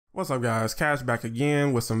What's up guys, Cash back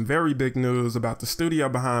again with some very big news about the studio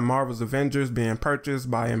behind Marvel's Avengers being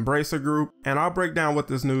purchased by Embracer Group, and I'll break down what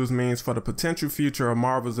this news means for the potential future of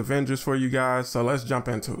Marvel's Avengers for you guys, so let's jump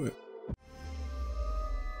into it.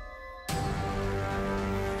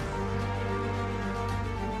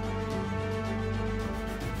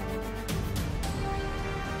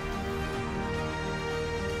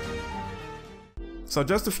 So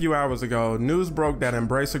just a few hours ago, news broke that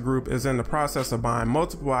Embracer Group is in the process of buying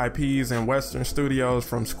multiple IPs and Western studios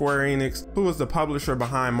from Square Enix, who is the publisher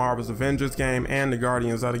behind Marvel's Avengers game and the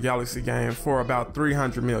Guardians of the Galaxy game, for about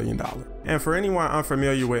 $300 million. And for anyone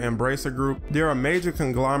unfamiliar with Embracer Group, they're a major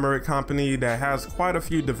conglomerate company that has quite a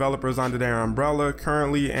few developers under their umbrella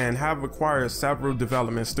currently and have acquired several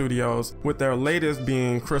development studios, with their latest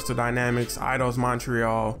being Crystal Dynamics, Eidos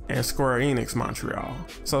Montreal, and Square Enix Montreal.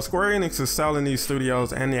 So Square Enix is selling these studios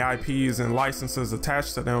and the IPs and licenses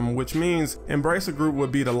attached to them, which means Embracer Group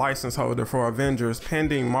would be the license holder for Avengers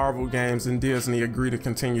pending Marvel games and Disney agree to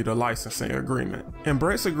continue the licensing agreement.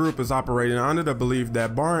 Embracer Group is operating under the belief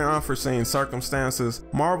that barring unforeseen circumstances,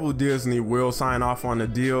 Marvel Disney will sign off on the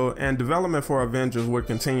deal and development for Avengers would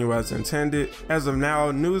continue as intended. As of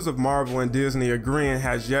now, news of Marvel and Disney agreeing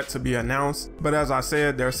has yet to be announced, but as I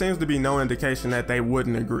said, there seems to be no indication that they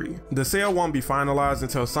wouldn't agree. The sale won't be finalized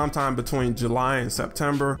until sometime between July and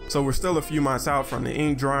September, so we're still a few months out from the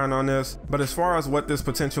ink drying on this. But as far as what this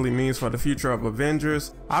potentially means for the future of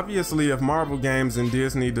Avengers, obviously if Marvel Games and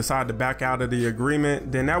Disney decide to back out of the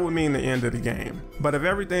agreement, then that would mean the end of the game. But if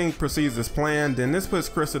everything proceeds as planned, then this puts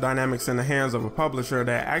Crystal Dynamics in the hands of a publisher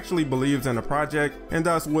that actually believes in the project and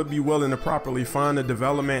thus would be willing to properly fund the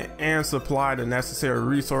development and supply the necessary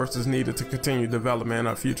resources needed to continue development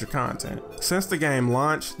of future content. Since the game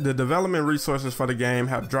launched, the development resources for the game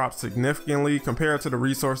have dropped significantly compared to the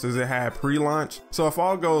resources it had pre-launch. So if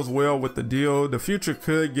all goes well with the deal, the future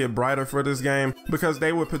could get brighter for this game because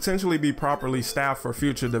they would potentially be properly staffed for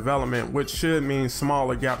future development, which should mean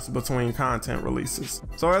smaller gaps between content releases.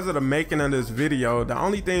 So as of the making of this video, the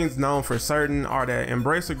only things known for certain are that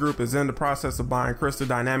Embracer Group is in the process of buying Crystal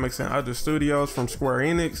Dynamics and other studios from Square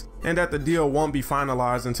Enix, and that the deal won't be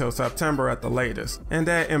finalized until September at the latest, and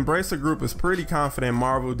that Embracer Group is pretty confident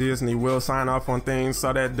Marvel Disney will sign off on things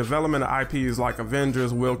so that development of IPs like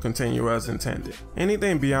Avengers will continue as intended.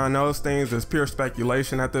 Anything beyond those things is pure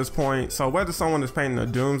speculation at this point, so whether someone is painting a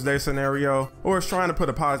doomsday scenario or is trying to put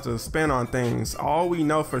a positive spin on things, all we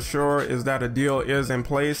know for sure is that a deal is in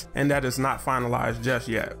place and that it's not finalized just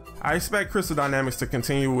yet. I expect Crystal Dynamics to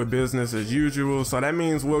continue with business as usual, so that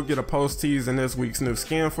means we'll get a post tease in this week's new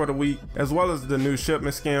skin for the week, as well as the new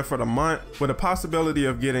shipment skin for the month, with a possibility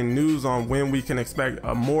of getting news on when we can expect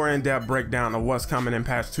a more in-depth breakdown of what's coming in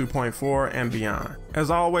patch 2.4 and beyond. As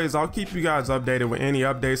always, I'll keep you guys updated with any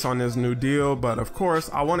updates on this new deal, but of course,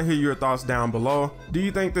 I want to hear your thoughts down below. Do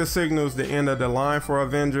you think this signals the end of the line for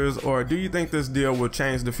Avengers, or do you think this deal will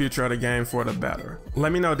change the future of the game for the better?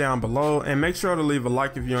 Let me know down below, and make sure to leave a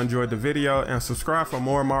like if you enjoyed the video, and subscribe for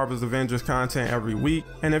more Marvel's Avengers content every week.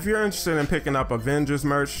 And if you're interested in picking up Avengers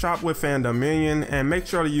merch, shop with Fandom Minion, and make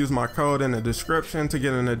sure to use my code in the description to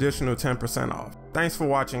get an additional 10% off. Thanks for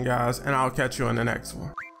watching guys, and I'll catch you in the next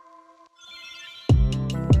one.